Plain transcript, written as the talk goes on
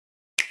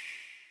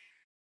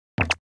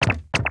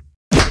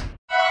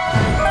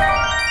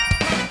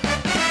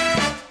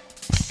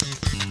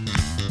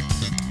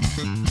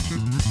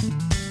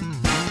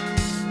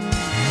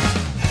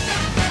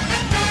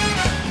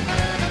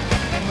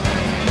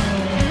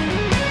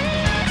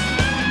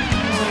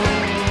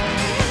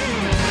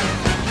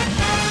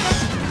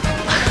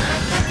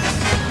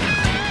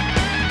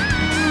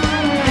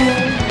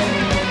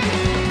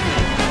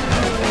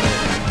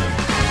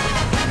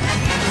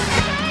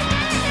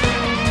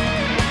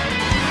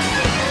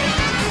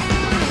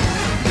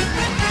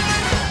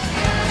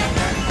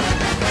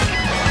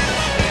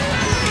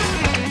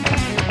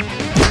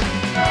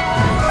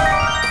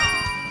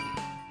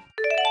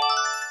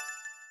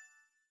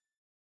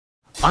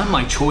I'm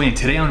Mike Choi, and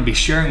today I'm going to be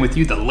sharing with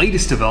you the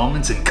latest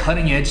developments in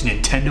cutting-edge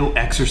Nintendo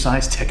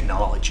exercise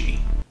technology.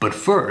 But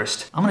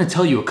first, I'm going to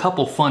tell you a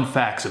couple fun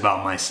facts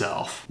about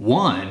myself.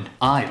 1,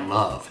 I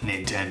love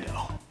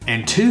Nintendo.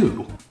 And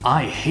 2,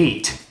 I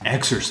hate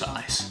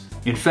exercise.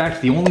 In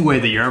fact, the only way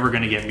that you're ever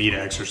going to get me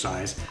to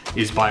exercise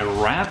is by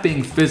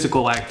wrapping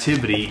physical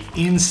activity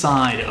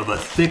inside of a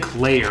thick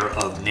layer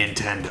of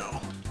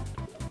Nintendo.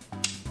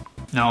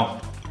 Now,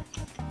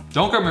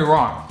 don't get me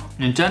wrong,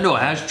 Nintendo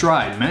has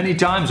tried many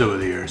times over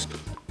the years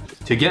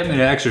to get me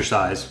to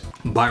exercise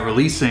by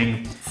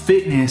releasing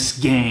fitness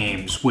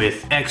games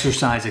with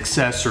exercise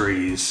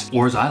accessories,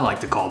 or as I like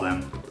to call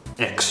them,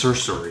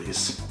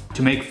 exersories,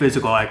 to make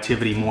physical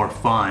activity more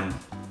fun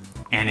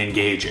and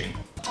engaging.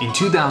 In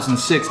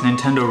 2006,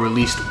 Nintendo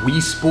released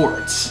Wii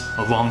Sports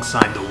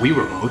alongside the Wii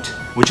Remote,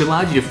 which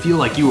allowed you to feel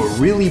like you were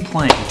really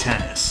playing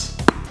tennis.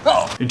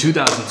 In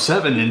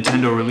 2007,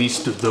 Nintendo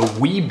released the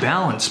Wii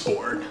Balance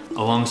Board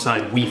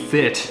alongside Wii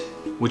Fit,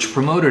 which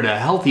promoted a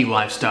healthy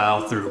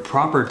lifestyle through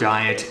proper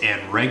diet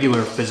and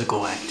regular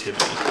physical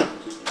activity.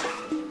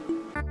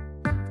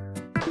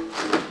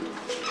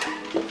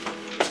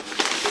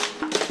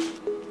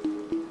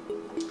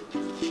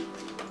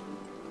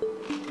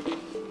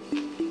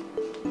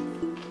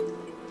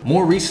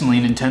 More recently,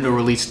 Nintendo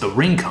released the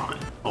Ring-Con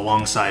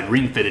alongside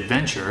Ring Fit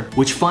Adventure,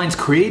 which finds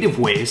creative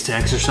ways to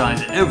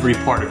exercise every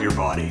part of your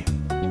body.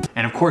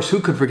 And of course, who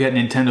could forget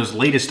Nintendo's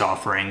latest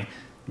offering,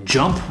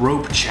 Jump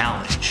Rope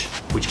Challenge,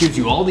 which gives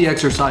you all the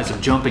exercise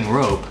of jumping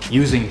rope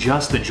using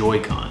just the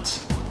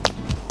Joy-Cons.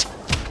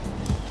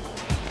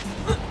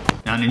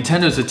 Now,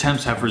 Nintendo's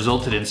attempts have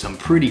resulted in some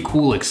pretty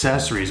cool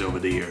accessories over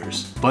the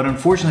years, but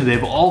unfortunately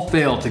they've all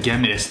failed to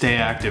get me to stay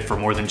active for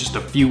more than just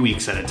a few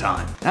weeks at a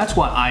time. That's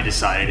why I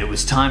decided it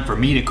was time for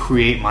me to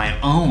create my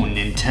own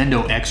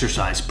Nintendo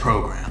exercise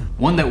program,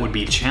 one that would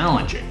be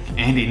challenging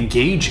and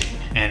engaging,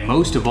 and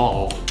most of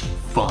all,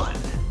 fun.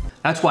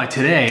 That's why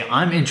today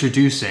I'm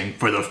introducing,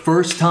 for the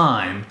first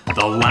time,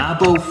 the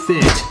Labo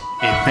Fit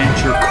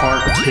Adventure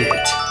Kart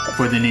Kit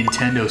for the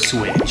Nintendo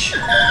Switch.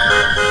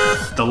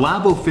 The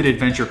Labo Fit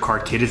Adventure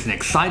Kart Kit is an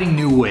exciting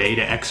new way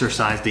to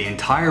exercise the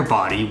entire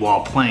body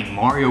while playing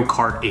Mario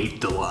Kart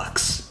 8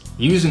 Deluxe.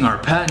 Using our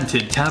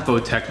patented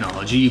Tapo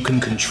technology, you can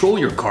control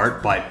your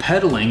kart by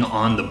pedaling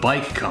on the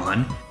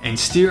Bike-Con and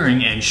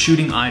steering and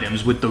shooting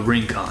items with the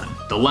Ring-Con.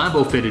 The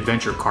Labo Fit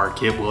Adventure Kart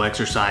Kit will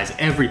exercise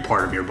every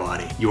part of your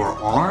body. Your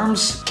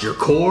arms, your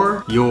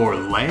core, your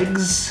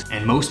legs,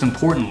 and most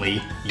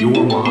importantly,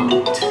 your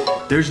mind.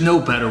 There's no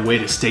better way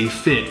to stay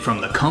fit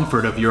from the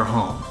comfort of your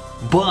home.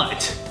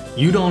 But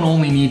you don't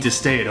only need to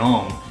stay at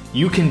home.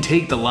 You can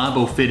take the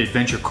Labo Fit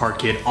Adventure Kart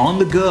Kit on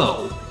the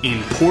go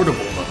in portable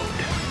mode,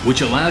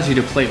 which allows you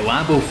to play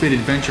Labo Fit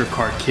Adventure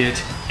Kart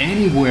Kit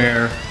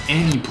anywhere,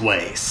 any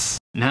place.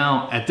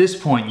 Now, at this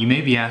point, you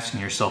may be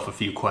asking yourself a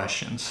few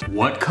questions.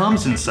 What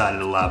comes inside of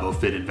the Labo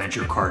Fit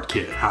Adventure Kart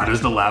Kit? How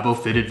does the Labo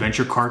Fit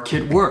Adventure Kart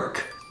Kit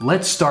work?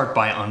 Let's start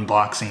by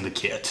unboxing the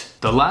kit.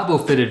 The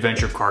Labo Fit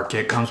Adventure Kart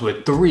Kit comes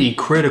with 3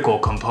 critical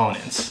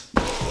components.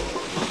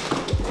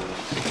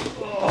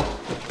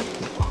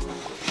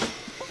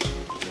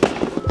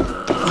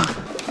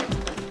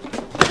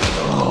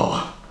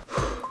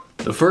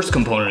 The first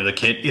component of the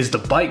kit is the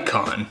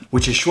Bike-Con,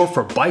 which is short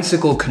for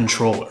Bicycle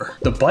Controller.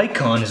 The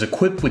Bike-Con is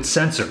equipped with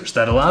sensors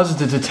that allows it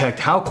to detect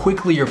how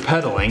quickly you're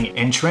pedaling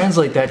and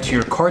translate that to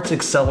your kart's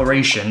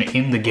acceleration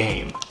in the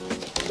game.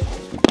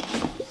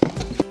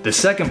 The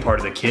second part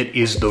of the kit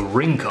is the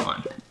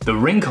Ring-Con. The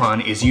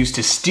Ring-Con is used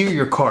to steer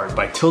your kart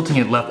by tilting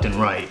it left and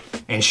right,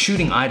 and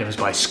shooting items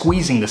by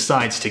squeezing the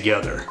sides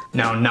together.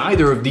 Now,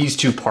 neither of these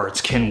 2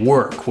 parts can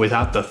work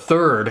without the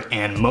third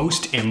and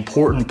most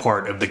important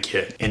part of the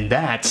kit, and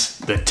that's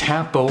the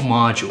Tapo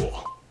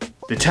module.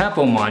 The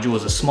Tapo module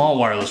is a small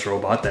wireless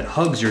robot that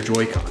hugs your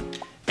Joy-Con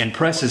and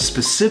presses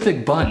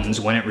specific buttons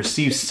when it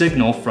receives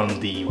signal from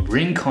the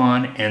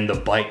Ring-Con and the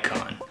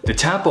Bike-Con. The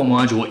Tapo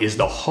module is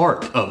the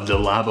heart of the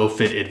Labo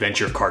Fit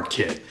Adventure Kart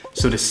Kit.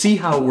 So to see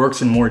how it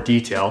works in more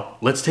detail,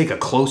 let's take a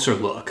closer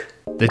look.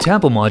 The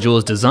Tapo module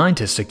is designed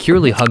to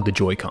securely hug the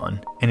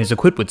Joy-Con and is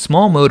equipped with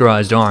small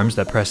motorized arms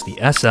that press the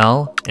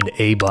SL and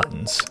A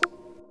buttons.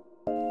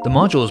 The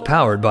module is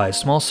powered by a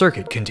small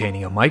circuit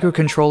containing a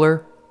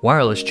microcontroller,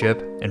 wireless chip,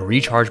 and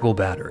rechargeable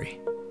battery.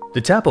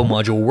 The Tapo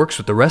module works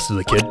with the rest of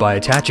the kit by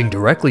attaching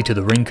directly to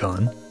the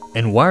Ring-Con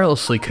and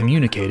wirelessly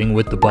communicating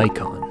with the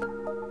Bike-Con.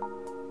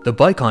 The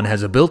Bike-Con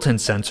has a built-in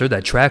sensor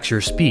that tracks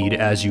your speed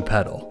as you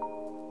pedal.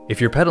 If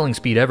your pedaling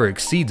speed ever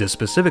exceeds a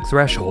specific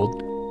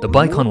threshold, the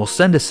Bike-Con will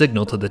send a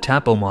signal to the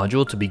Tapo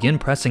module to begin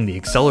pressing the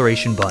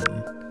acceleration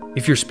button.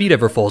 If your speed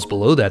ever falls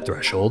below that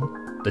threshold,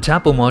 the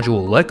Tapo module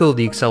will let go of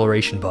the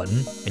acceleration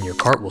button and your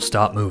kart will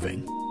stop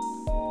moving.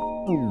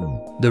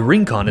 The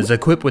Ring-Con is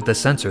equipped with a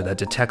sensor that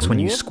detects when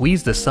you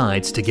squeeze the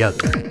sides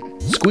together.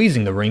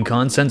 Squeezing the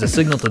Ring-Con sends a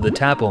signal to the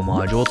Tapo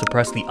module to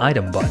press the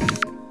item button.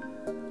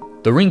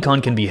 The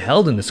Ring-Con can be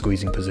held in the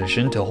squeezing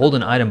position to hold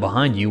an item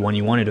behind you when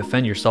you want to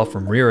defend yourself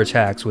from rear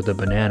attacks with a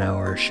banana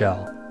or a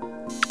shell.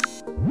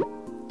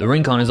 The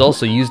Rincon is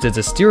also used as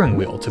a steering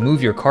wheel to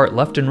move your kart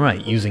left and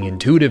right using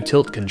intuitive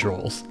tilt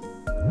controls.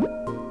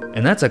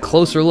 And that's a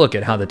closer look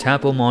at how the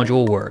Tapo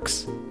module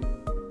works.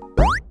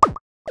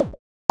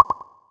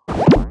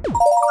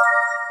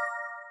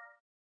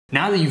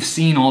 Now that you've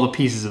seen all the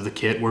pieces of the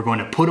kit, we're going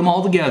to put them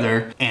all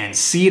together and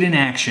see it in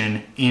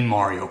action in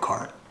Mario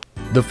Kart.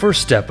 The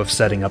first step of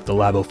setting up the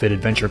Labo Fit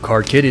Adventure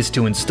Kart kit is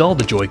to install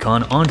the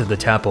Joy-Con onto the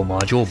Tapo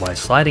module by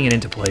sliding it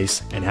into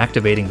place and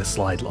activating the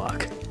slide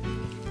lock.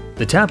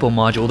 The Tapo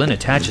module then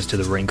attaches to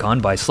the Rincon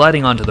by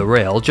sliding onto the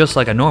rail just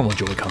like a normal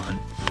Joy-Con.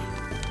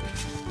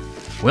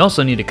 We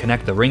also need to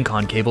connect the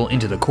Rincon cable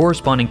into the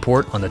corresponding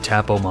port on the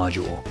Tapo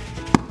module.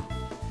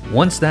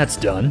 Once that's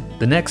done,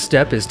 the next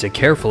step is to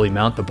carefully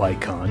mount the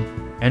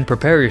bike-con and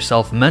prepare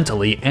yourself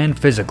mentally and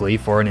physically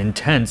for an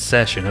intense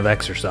session of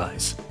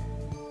exercise.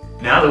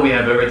 Now that we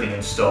have everything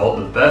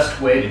installed, the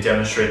best way to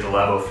demonstrate the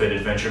Labo Fit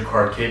Adventure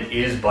Kart kit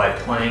is by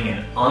playing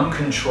an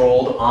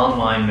uncontrolled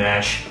online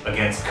match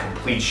against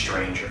complete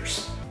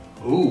strangers.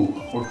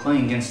 Ooh, we're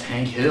playing against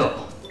Hank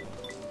Hill.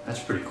 That's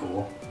pretty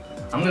cool.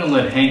 I'm gonna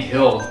let Hank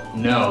Hill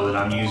know that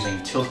I'm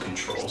using tilt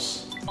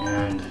controls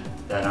and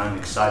that I'm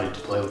excited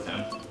to play with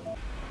him.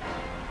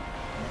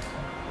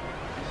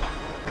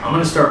 I'm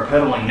gonna start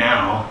pedaling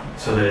now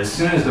so that as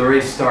soon as the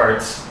race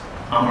starts,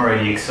 I'm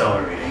already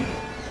accelerating.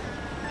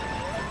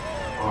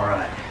 All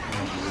right.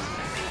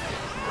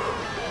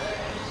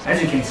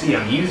 As you can see,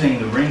 I'm using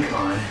the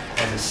Rincon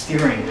as a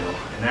steering wheel,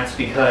 and that's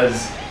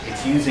because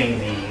it's using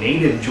the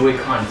native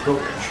Joy-Con tilt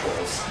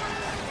controls.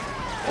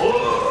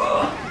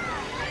 Oh!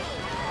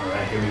 All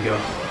right, here we go.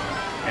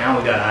 Now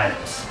we got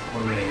items.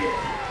 What are we gonna get?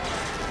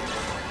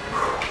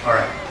 All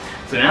right,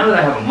 so now that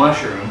I have a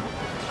mushroom,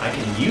 I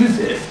can use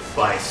it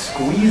by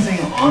squeezing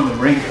on the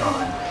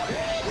Rincon.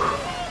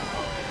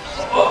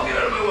 Oh, get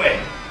out of my way.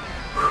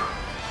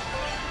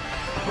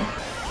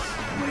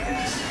 Oh my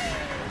goodness.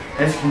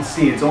 As you can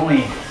see, it's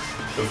only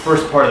the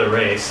first part of the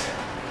race,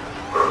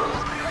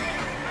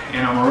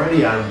 and I'm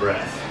already out of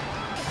breath,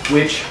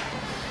 which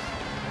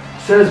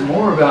says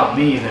more about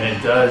me than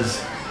it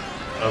does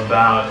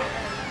about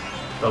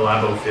the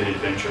Labo Fit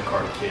Adventure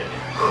Kart kit.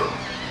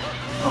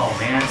 Oh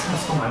man,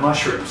 someone stole my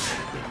mushrooms.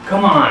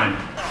 Come on.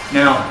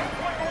 Now,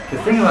 the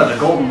thing about the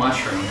golden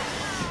mushroom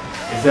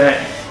is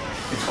that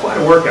it's quite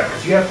a workout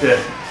because you have to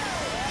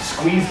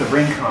squeeze the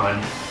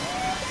Rincon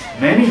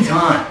many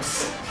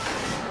times.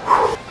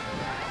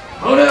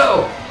 Oh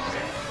no!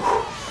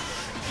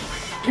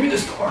 Give me the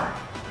star.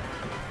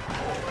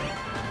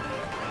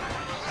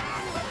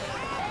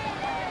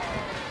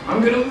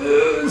 I'm gonna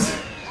lose.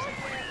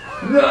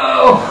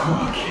 No!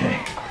 Okay.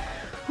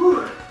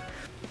 Whew.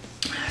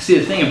 See,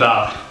 the thing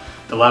about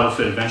the Labo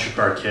Fit Adventure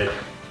Kart kit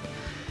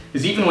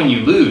is even when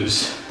you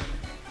lose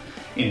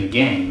in the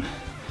game,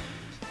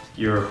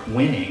 you're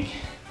winning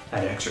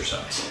at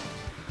exercise.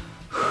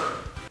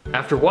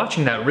 After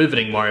watching that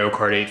riveting Mario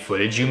Kart 8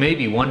 footage, you may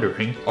be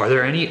wondering, are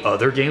there any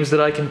other games that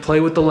I can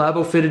play with the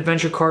Labo Fit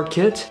Adventure Kart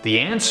kit? The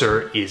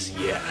answer is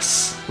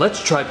yes.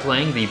 Let's try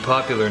playing the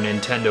popular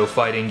Nintendo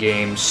fighting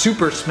game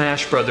Super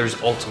Smash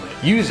Bros. Ultimate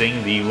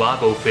using the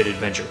Labo Fit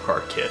Adventure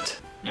Kart kit.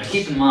 Now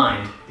keep in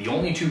mind, the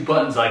only two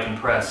buttons I can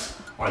press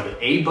are the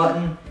A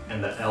button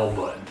and the L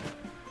button.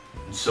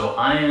 And so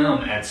I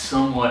am at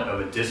somewhat of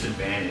a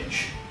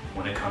disadvantage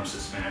when it comes to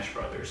Smash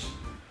Brothers.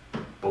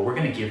 But we're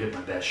gonna give it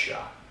my best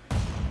shot.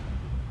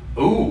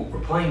 Ooh, we're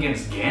playing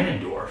against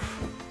Ganondorf.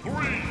 3,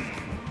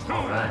 2,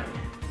 Alright.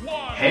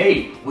 1,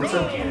 Hey, what's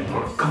up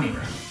Ganondorf? Come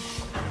here.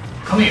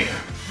 Come here.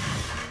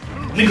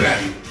 Let me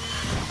grab you.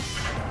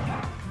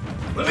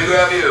 Let me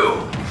grab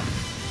you.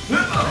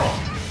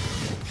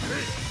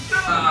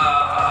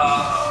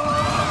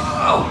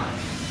 Oh.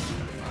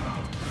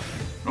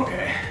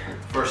 Okay,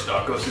 first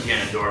off goes to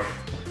Ganondorf.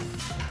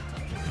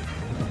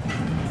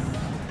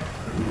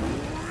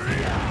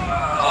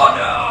 Oh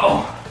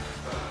no!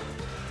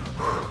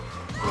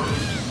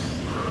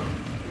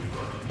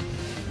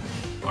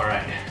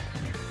 Alright,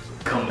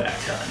 comeback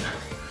time.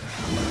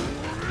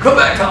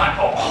 Comeback time!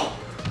 Oh!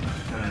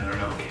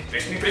 No, okay,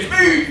 face me, face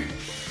me!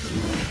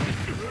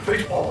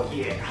 Face, oh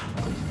yeah!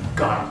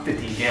 Got him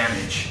 50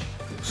 damage.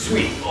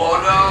 Sweet.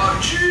 Oh no,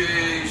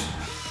 jeez!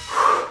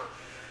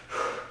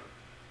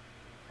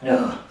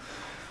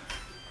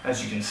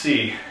 As you can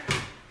see,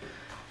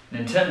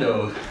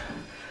 Nintendo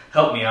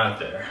helped me out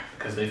there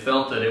because they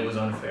felt that it was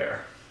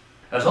unfair.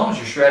 As long as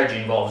your strategy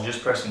involves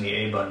just pressing the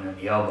A button and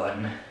the L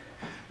button,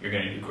 you're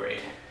going to do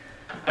great.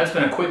 That's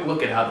been a quick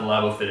look at how the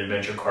Labo Fit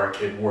Adventure Kart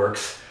kit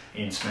works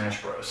in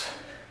Smash Bros.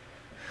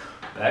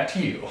 Back to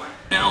you.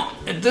 Now,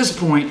 at this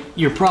point,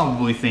 you're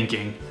probably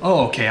thinking,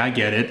 oh, okay, I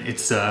get it.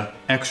 It's an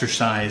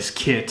exercise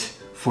kit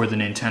for the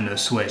Nintendo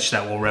Switch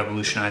that will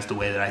revolutionize the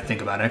way that I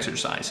think about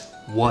exercise.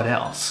 What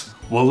else?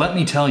 Well, let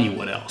me tell you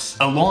what else.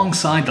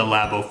 Alongside the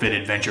Labo Fit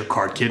Adventure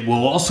Kart kit,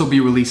 we'll also be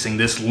releasing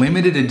this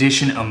limited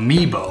edition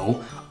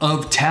amiibo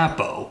of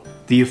Tapo,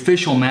 the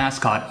official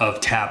mascot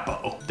of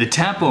Tapo. The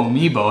Tapo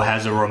amiibo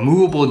has a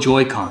removable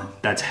Joy-Con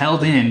that's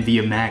held in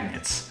via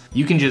magnets.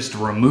 You can just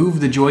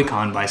remove the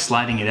Joy-Con by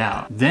sliding it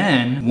out.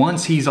 Then,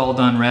 once he's all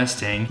done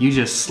resting, you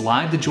just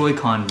slide the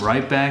Joy-Con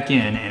right back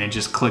in and it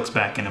just clicks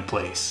back into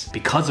place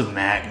because of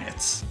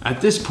magnets. At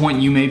this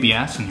point, you may be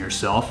asking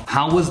yourself,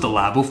 how was the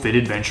Labo Fit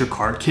Adventure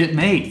Kart kit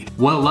made?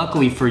 Well,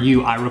 luckily for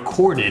you, I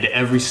recorded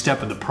every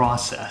step of the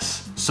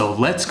process. So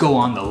let's go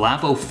on the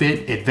Labo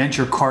Fit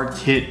Adventure Kart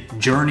kit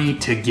journey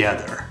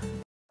together.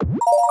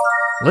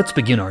 Let's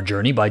begin our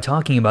journey by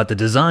talking about the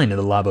design of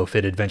the Labo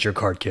Fit Adventure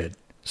Kart kit,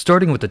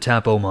 starting with the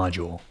Tapo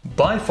module.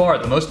 By far,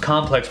 the most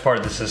complex part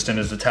of the system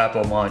is the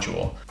Tapo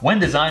module. When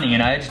designing it,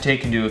 I had to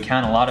take into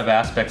account a lot of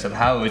aspects of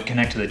how it would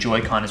connect to the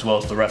Joy-Con as well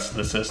as the rest of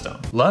the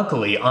system.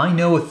 Luckily, I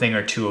know a thing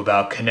or two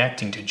about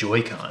connecting to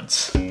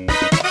Joy-Cons.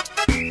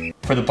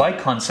 For the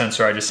bike-con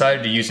sensor, I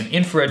decided to use an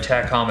infrared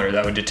tachometer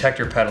that would detect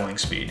your pedaling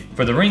speed.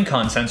 For the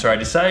ring-con sensor, I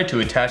decided to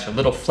attach a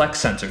little flex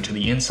sensor to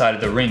the inside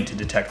of the ring to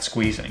detect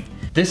squeezing.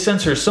 This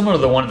sensor is similar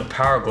to the one in the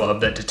Power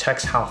Glove that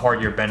detects how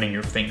hard you're bending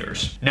your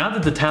fingers. Now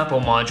that the Tapo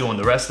module and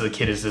the rest of the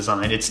kit is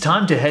designed, it's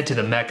time to head to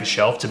the mecha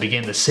shelf to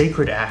begin the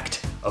sacred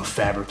act of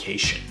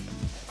fabrication.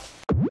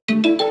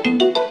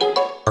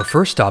 Our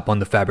first stop on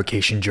the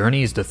fabrication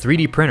journey is the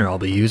 3D printer I'll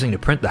be using to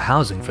print the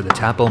housing for the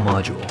Tapo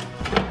module.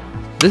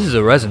 This is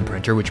a resin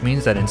printer, which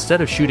means that instead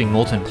of shooting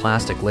molten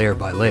plastic layer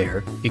by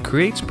layer, it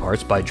creates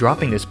parts by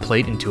dropping this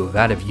plate into a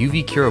vat of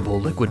UV curable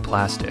liquid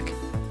plastic.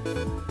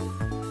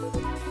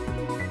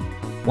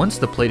 Once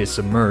the plate is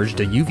submerged,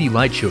 a UV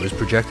light show is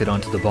projected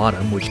onto the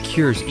bottom, which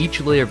cures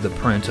each layer of the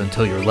print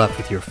until you're left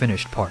with your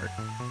finished part.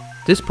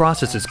 This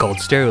process is called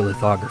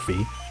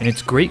stereolithography, and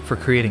it's great for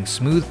creating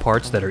smooth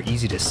parts that are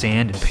easy to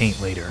sand and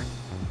paint later.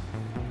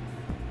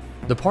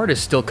 The part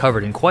is still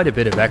covered in quite a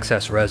bit of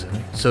excess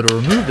resin, so to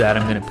remove that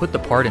I'm going to put the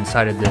part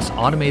inside of this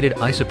automated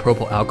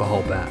isopropyl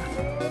alcohol bath.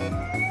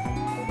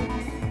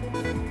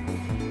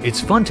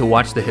 It's fun to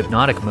watch the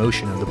hypnotic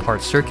motion of the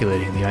part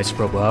circulating in the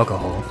isopropyl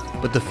alcohol,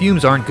 but the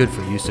fumes aren't good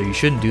for you, so you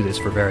shouldn't do this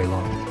for very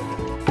long.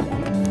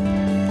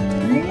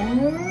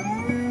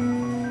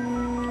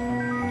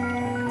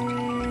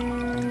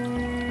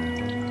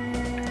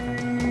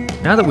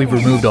 Now that we've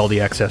removed all the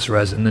excess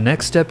resin, the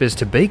next step is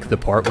to bake the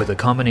part with a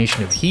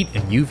combination of heat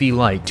and UV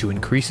light to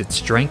increase its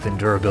strength and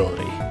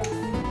durability.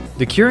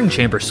 The curing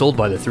chamber sold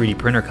by the 3D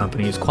printer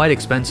company is quite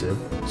expensive,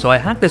 so I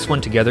hacked this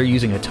one together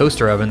using a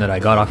toaster oven that I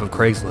got off of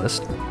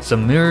Craigslist,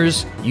 some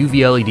mirrors,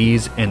 UV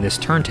LEDs, and this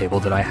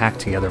turntable that I hacked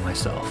together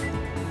myself.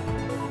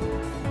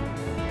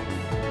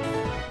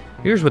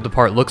 Here's what the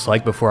part looks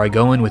like before I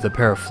go in with a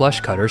pair of flush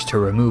cutters to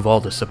remove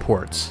all the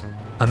supports.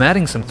 I'm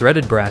adding some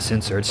threaded brass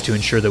inserts to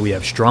ensure that we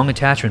have strong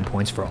attachment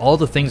points for all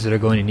the things that are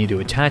going to need to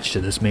attach to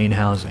this main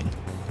housing.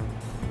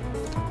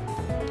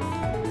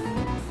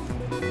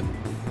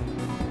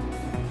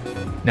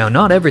 Now,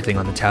 not everything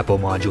on the Tapo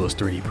module is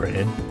 3D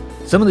printed.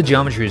 Some of the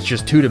geometry is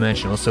just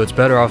two-dimensional, so it's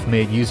better off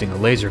made using a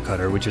laser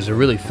cutter, which is a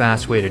really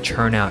fast way to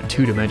churn out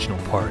two-dimensional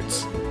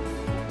parts.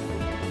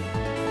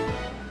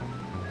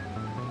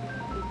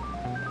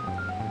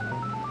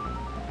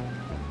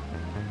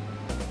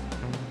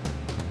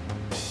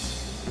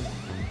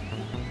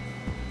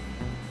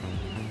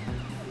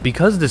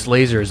 Because this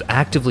laser is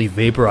actively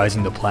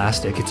vaporizing the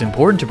plastic, it's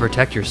important to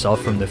protect yourself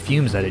from the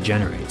fumes that it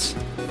generates.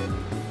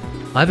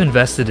 I've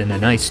invested in a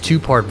nice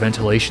two-part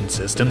ventilation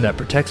system that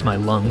protects my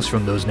lungs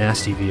from those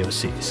nasty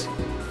VOCs.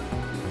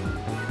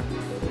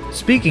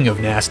 Speaking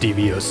of nasty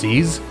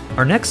VOCs,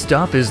 our next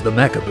stop is the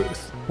mecha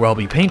booth, where I'll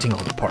be painting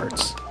all the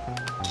parts.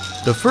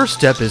 The first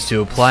step is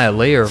to apply a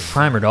layer of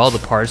primer to all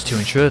the parts to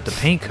ensure that the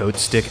paint coats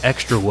stick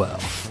extra well.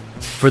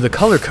 For the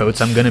color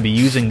coats, I'm going to be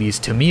using these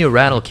Tamiya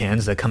rattle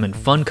cans that come in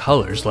fun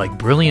colors like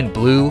brilliant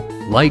blue,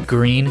 light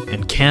green,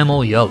 and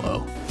camel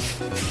yellow.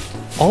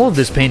 All of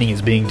this painting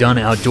is being done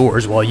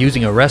outdoors while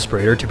using a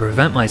respirator to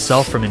prevent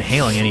myself from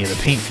inhaling any of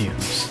the paint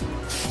fumes.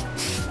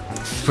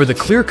 For the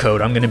clear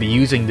coat, I'm going to be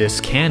using this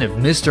can of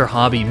Mr.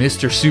 Hobby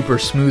Mr. Super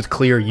Smooth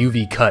Clear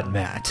UV Cut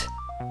Matte.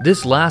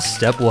 This last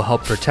step will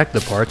help protect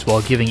the parts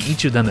while giving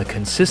each of them a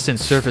consistent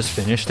surface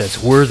finish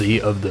that's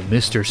worthy of the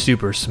Mr.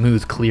 Super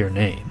Smooth Clear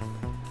name.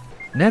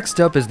 Next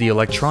up is the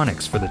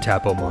electronics for the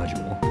Tapo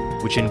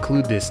module, which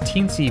include this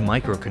teensy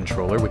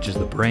microcontroller, which is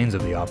the brains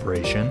of the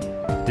operation,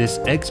 this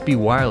XB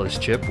wireless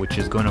chip, which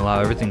is going to allow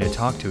everything to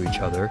talk to each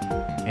other,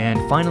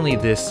 and finally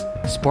this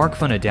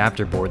SparkFun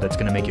adapter board that's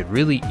going to make it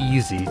really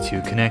easy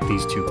to connect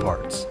these two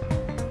parts.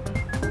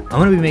 I'm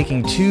going to be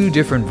making two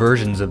different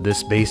versions of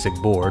this basic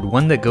board,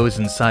 one that goes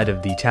inside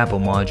of the Tapo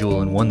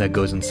module and one that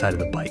goes inside of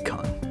the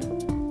BikeCon.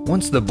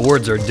 Once the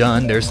boards are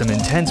done, there's some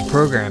intense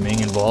programming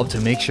involved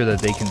to make sure that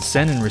they can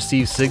send and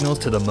receive signals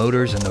to the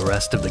motors and the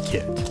rest of the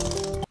kit.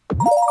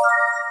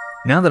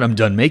 Now that I'm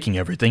done making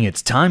everything,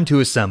 it's time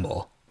to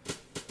assemble.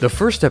 The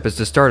first step is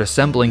to start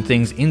assembling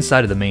things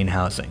inside of the main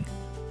housing.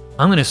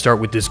 I'm going to start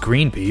with this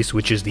green piece,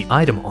 which is the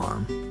item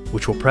arm,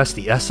 which will press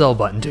the SL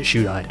button to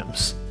shoot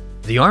items.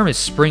 The arm is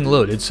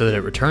spring-loaded so that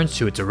it returns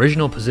to its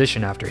original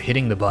position after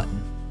hitting the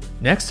button.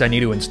 Next, I need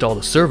to install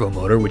the servo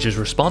motor, which is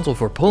responsible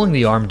for pulling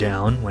the arm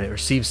down when it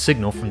receives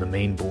signal from the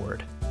main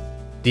board.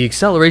 The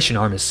acceleration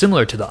arm is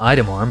similar to the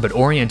item arm but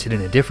oriented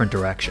in a different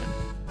direction.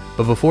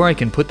 But before I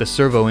can put the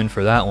servo in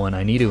for that one,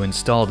 I need to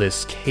install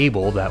this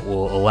cable that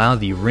will allow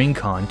the ring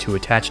con to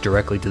attach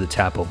directly to the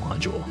tapo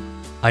module.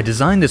 I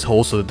designed this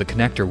hole so that the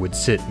connector would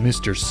sit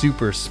Mr.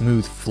 Super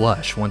Smooth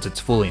flush once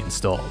it's fully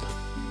installed.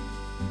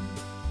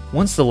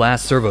 Once the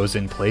last servo is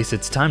in place,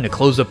 it's time to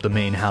close up the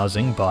main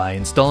housing by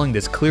installing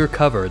this clear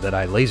cover that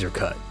I laser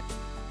cut.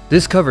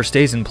 This cover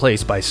stays in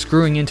place by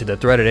screwing into the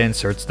threaded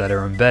inserts that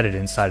are embedded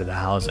inside of the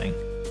housing.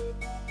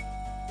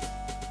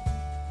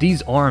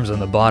 These arms on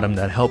the bottom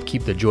that help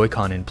keep the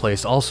Joy-Con in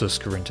place also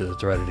screw into the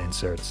threaded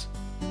inserts.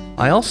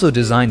 I also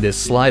designed this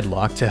slide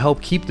lock to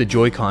help keep the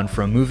Joy-Con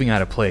from moving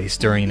out of place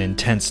during an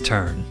intense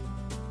turn.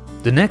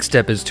 The next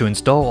step is to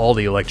install all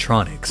the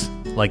electronics,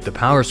 like the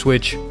power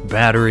switch,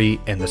 battery,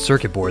 and the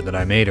circuit board that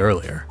I made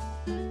earlier.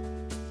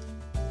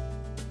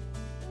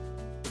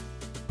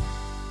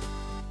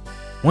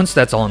 Once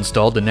that's all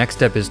installed, the next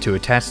step is to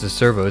attach the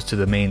servos to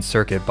the main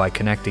circuit by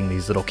connecting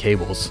these little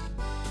cables.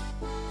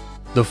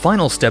 The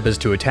final step is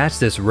to attach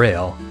this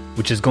rail,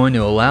 which is going to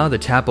allow the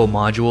tapo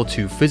module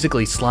to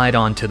physically slide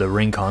onto the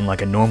ring con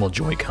like a normal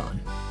Joy-Con.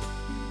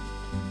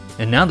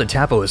 And now the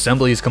tapo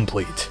assembly is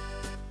complete.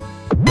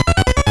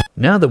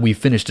 Now that we've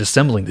finished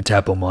assembling the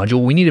tapo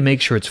module, we need to make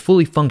sure it's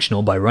fully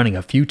functional by running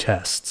a few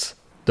tests.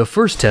 The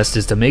first test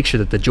is to make sure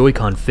that the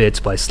Joy-Con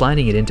fits by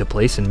sliding it into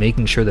place and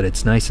making sure that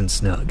it's nice and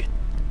snug.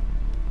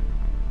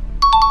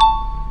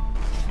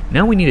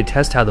 Now we need to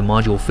test how the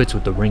module fits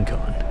with the ring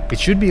con. It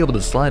should be able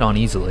to slide on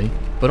easily,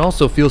 but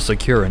also feel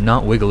secure and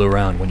not wiggle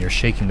around when you're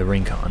shaking the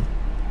ring con.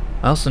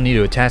 I also need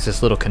to attach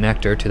this little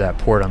connector to that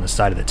port on the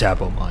side of the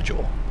tapo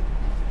module.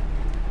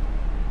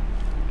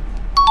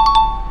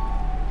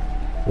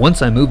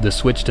 Once I move the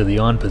switch to the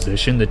on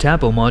position, the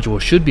tapo module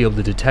should be able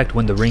to detect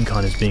when the ring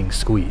con is being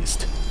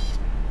squeezed.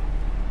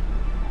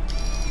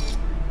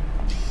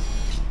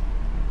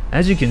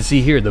 As you can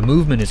see here, the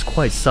movement is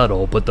quite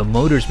subtle, but the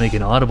motors make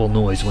an audible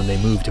noise when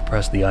they move to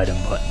press the item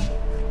button.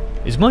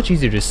 It's much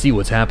easier to see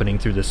what's happening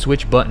through the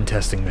switch button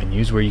testing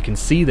menus, where you can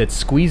see that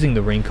squeezing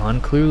the ring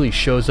con clearly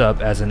shows up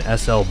as an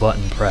SL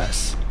button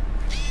press.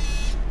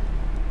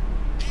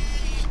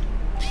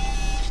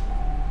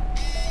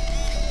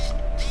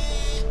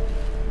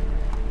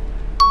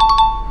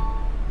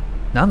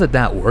 Now that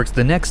that works,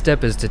 the next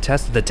step is to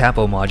test that the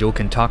tapo module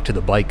can talk to the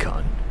bike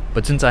con.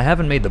 But since I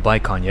haven't made the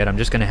bike con yet, I'm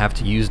just going to have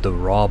to use the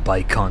raw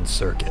bike con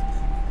circuit.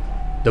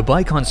 The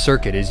bike con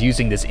circuit is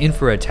using this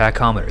infrared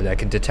tachometer that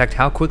can detect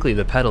how quickly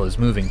the pedal is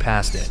moving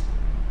past it.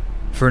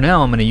 For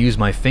now, I'm going to use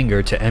my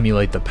finger to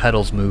emulate the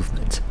pedal's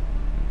movement.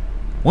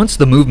 Once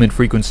the movement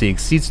frequency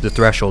exceeds the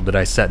threshold that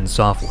I set in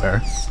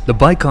software, the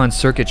bike con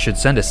circuit should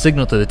send a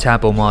signal to the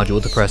tapo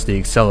module to press the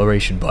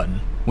acceleration button,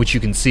 which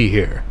you can see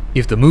here.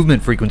 If the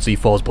movement frequency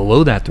falls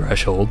below that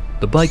threshold,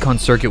 the bike con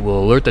circuit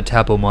will alert the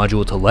tapo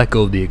module to let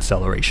go of the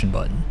acceleration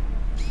button.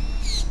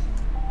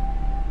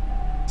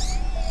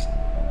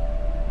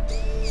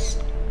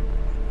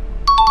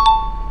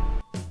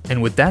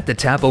 And with that, the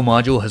tapo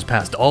module has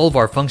passed all of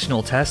our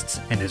functional tests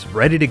and is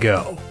ready to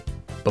go.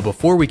 But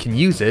before we can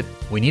use it,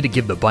 we need to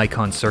give the bike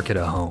con circuit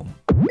a home.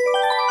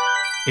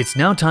 It's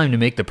now time to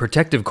make the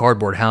protective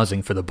cardboard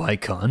housing for the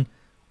bike con,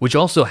 which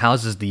also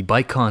houses the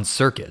bike con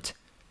circuit.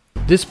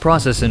 This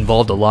process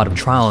involved a lot of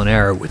trial and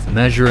error with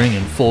measuring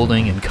and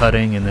folding and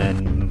cutting and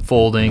then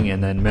folding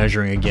and then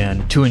measuring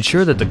again to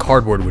ensure that the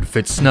cardboard would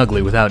fit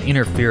snugly without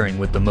interfering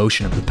with the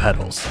motion of the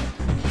pedals.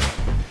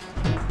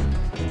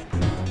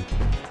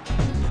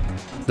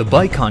 The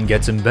bike con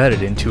gets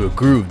embedded into a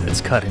groove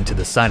that's cut into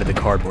the side of the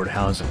cardboard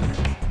housing,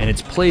 and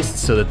it's placed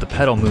so that the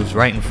pedal moves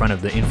right in front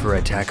of the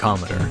infrared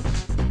tachometer.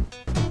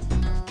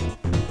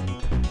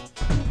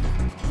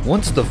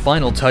 Once the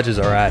final touches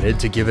are added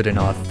to give it an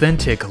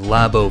authentic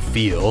Labo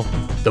feel,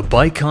 the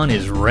bike con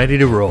is ready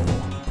to roll.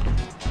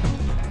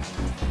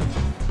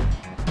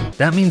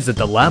 That means that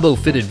the Labo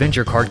Fit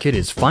Adventure Kart kit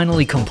is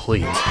finally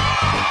complete.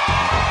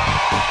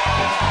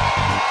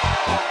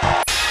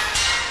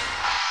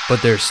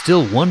 But there's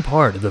still one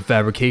part of the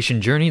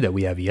fabrication journey that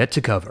we have yet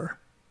to cover.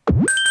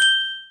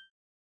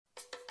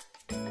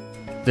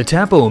 The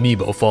Tapo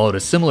amiibo followed a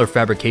similar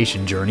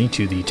fabrication journey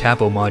to the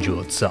Tapo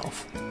module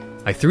itself.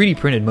 I 3D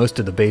printed most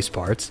of the base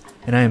parts,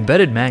 and I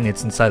embedded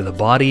magnets inside of the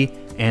body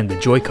and the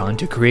Joy-Con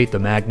to create the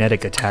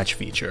magnetic attach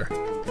feature.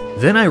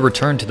 Then I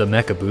returned to the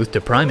mecha booth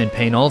to prime and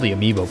paint all the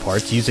amiibo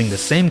parts using the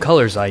same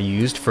colors I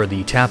used for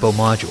the Tapo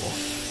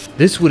module.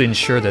 This would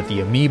ensure that the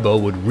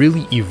amiibo would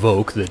really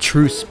evoke the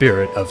true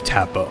spirit of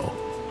Tapo.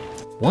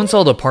 Once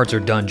all the parts are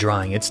done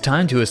drying, it's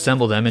time to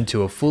assemble them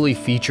into a fully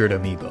featured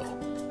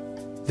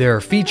amiibo. There are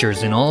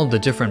features in all of the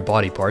different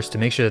body parts to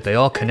make sure that they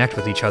all connect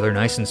with each other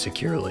nice and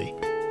securely.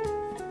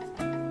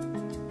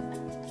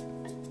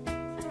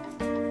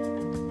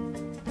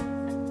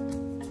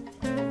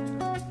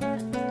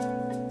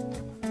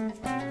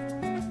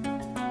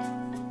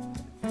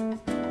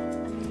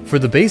 For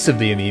the base of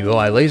the amiibo,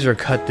 I laser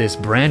cut this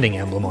branding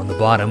emblem on the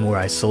bottom where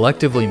I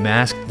selectively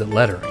masked the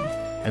lettering,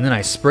 and then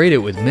I sprayed it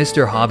with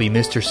Mr. Hobby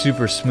Mr.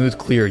 Super Smooth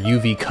Clear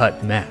UV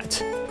Cut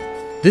Matte.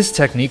 This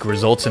technique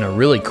results in a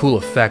really cool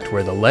effect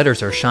where the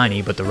letters are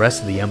shiny but the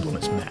rest of the emblem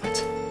is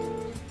matte.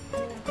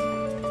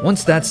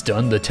 Once that's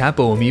done, the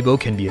Tapo amiibo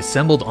can be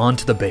assembled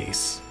onto the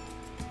base.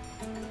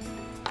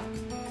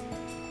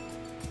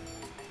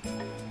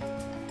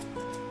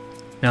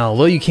 Now,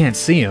 although you can't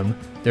see them,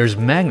 there's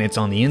magnets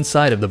on the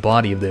inside of the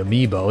body of the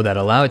amiibo that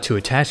allow it to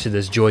attach to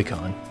this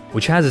Joy-Con,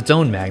 which has its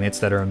own magnets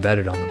that are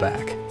embedded on the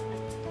back.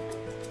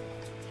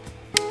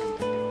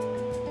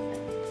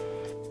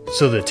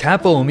 So the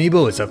Tapo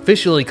amiibo is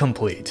officially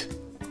complete.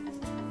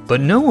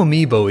 But no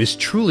amiibo is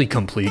truly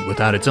complete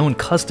without its own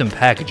custom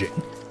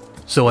packaging.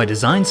 So I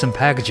designed some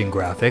packaging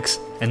graphics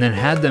and then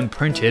had them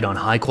printed on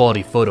high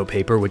quality photo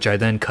paper, which I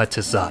then cut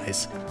to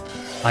size.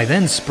 I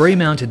then spray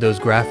mounted those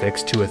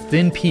graphics to a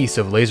thin piece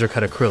of laser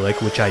cut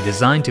acrylic, which I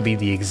designed to be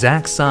the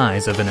exact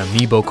size of an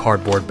amiibo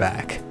cardboard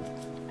back.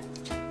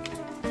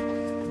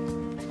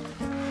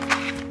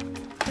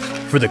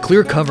 For the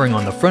clear covering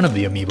on the front of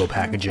the amiibo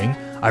packaging,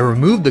 I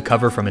removed the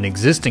cover from an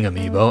existing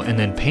amiibo and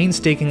then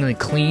painstakingly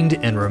cleaned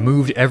and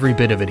removed every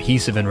bit of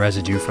adhesive and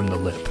residue from the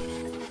lip.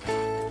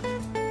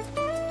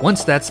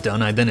 Once that's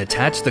done, I then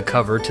attached the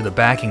cover to the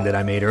backing that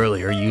I made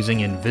earlier using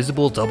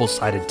invisible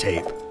double-sided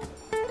tape.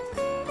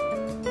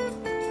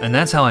 And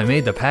that's how I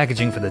made the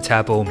packaging for the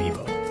Tapo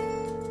amiibo.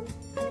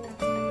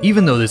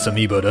 Even though this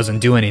amiibo doesn't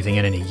do anything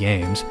in any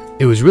games,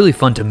 it was really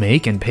fun to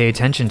make and pay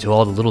attention to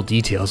all the little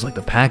details like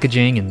the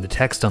packaging and the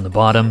text on the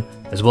bottom,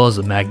 as well as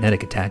the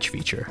magnetic attach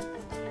feature.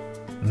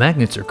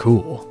 Magnets are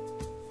cool.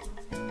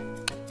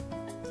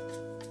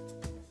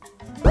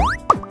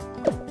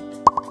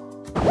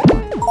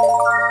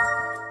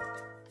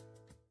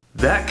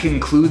 That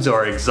concludes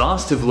our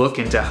exhaustive look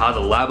into how the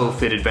Labo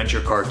Fit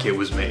Adventure Kart Kit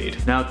was made.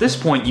 Now at this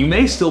point, you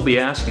may still be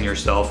asking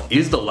yourself,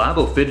 is the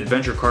Labo Fit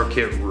Adventure Kart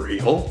Kit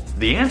real?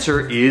 The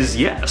answer is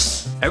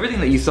yes.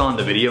 Everything that you saw in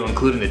the video,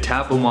 including the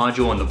Tapo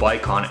module and the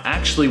Bicon,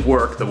 actually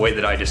work the way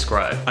that I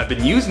described. I've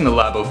been using the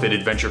Labo Fit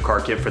Adventure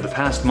Kart Kit for the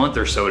past month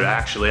or so to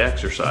actually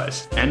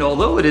exercise. And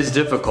although it is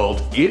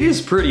difficult, it is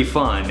pretty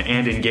fun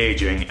and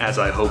engaging, as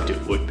I hoped it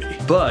would be.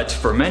 But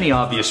for many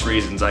obvious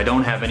reasons, I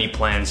don't have any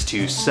plans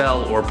to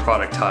sell or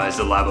productize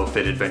the Labo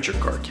Fit Adventure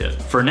Kart Kit.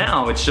 For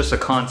now, it's just a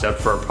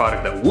concept for a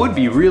product that would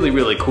be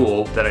really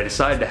cool that I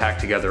decided to hack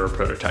together a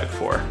prototype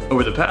for.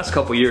 Over the past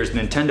couple years,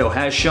 Nintendo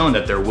has shown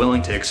that they're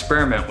willing to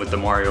experiment with the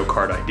Mario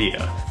Kart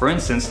idea. For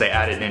instance, they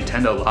added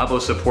Nintendo Labo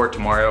support to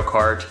Mario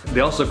Kart. They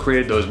also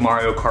created those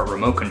Mario Kart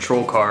remote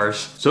control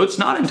cars. So it's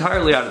not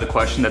entirely out of the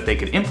question that they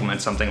could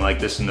implement something like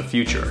this in the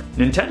future.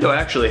 Nintendo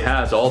actually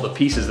has all the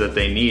pieces that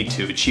they need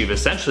to achieve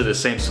essentially the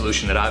same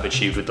solution that I've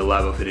achieved with the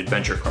Labo Fit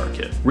Adventure Kart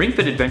Kit. Ring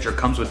Fit Adventure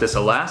comes with this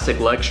elastic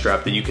leg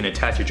strap that you can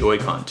attach a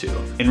Joy-Con to.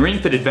 In Ring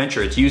Fit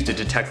Adventure, it's used to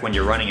detect when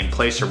you're running in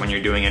place or when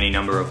you're doing any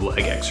number of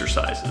leg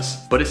exercises.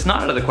 But it's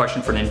not out of the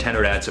question for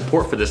Nintendo to add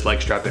support for this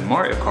leg strap in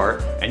Mario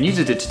Kart and use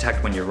it to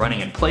detect when you're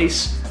running in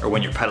place or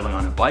when you're pedaling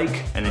on a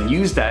bike, and then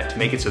use that to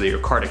make it so that your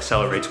kart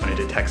accelerates when it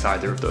detects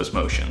either of those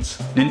motions.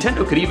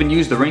 Nintendo could even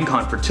use the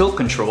Ring-Con for tilt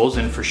controls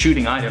and for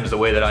shooting items the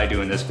way that I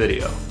do in this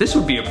video. This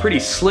would be a pretty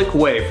slick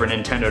way for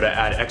Nintendo to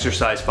add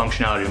exercise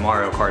functionality to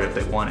Mario Kart if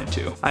they wanted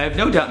to. I have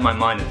no doubt in my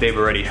mind that they've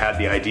already had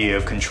the idea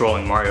of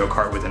controlling Mario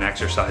Kart with an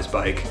exercise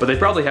bike, but they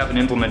probably haven't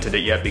implemented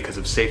it yet because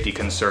of safety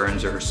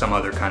concerns or some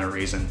other kind of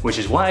reason, which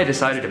is why I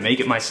decided to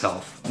make it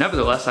myself.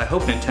 Nevertheless, I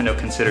hope Nintendo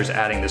considers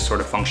adding this sort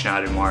of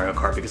functionality to Mario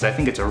Kart because I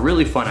think it's a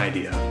really fun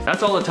idea.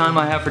 That's all the time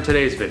I have for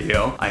today's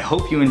video. I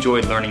hope you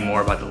enjoyed learning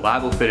more about the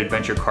Labo Fit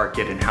Adventure Kart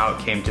Kit and how it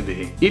came to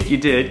be. If you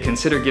did,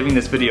 consider giving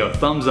this video a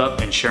thumbs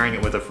up and sharing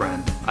it with a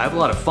friend. I have a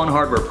lot of fun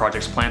hardware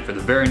projects planned for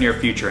the very near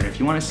future, and if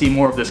you want to see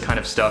more of this kind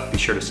of stuff, be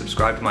sure to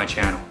subscribe to my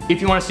channel.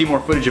 If you want to see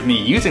more footage of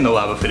me using the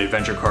Labo Fit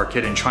Adventure Kart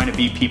Kit and trying to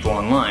beat people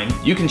online,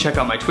 you can check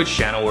out my Twitch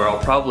channel where I'll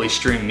probably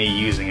stream me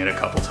using it a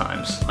couple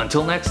times.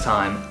 Until next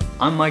time,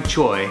 I'm Mike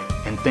Choi,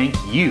 and thank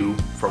you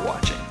for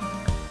watching.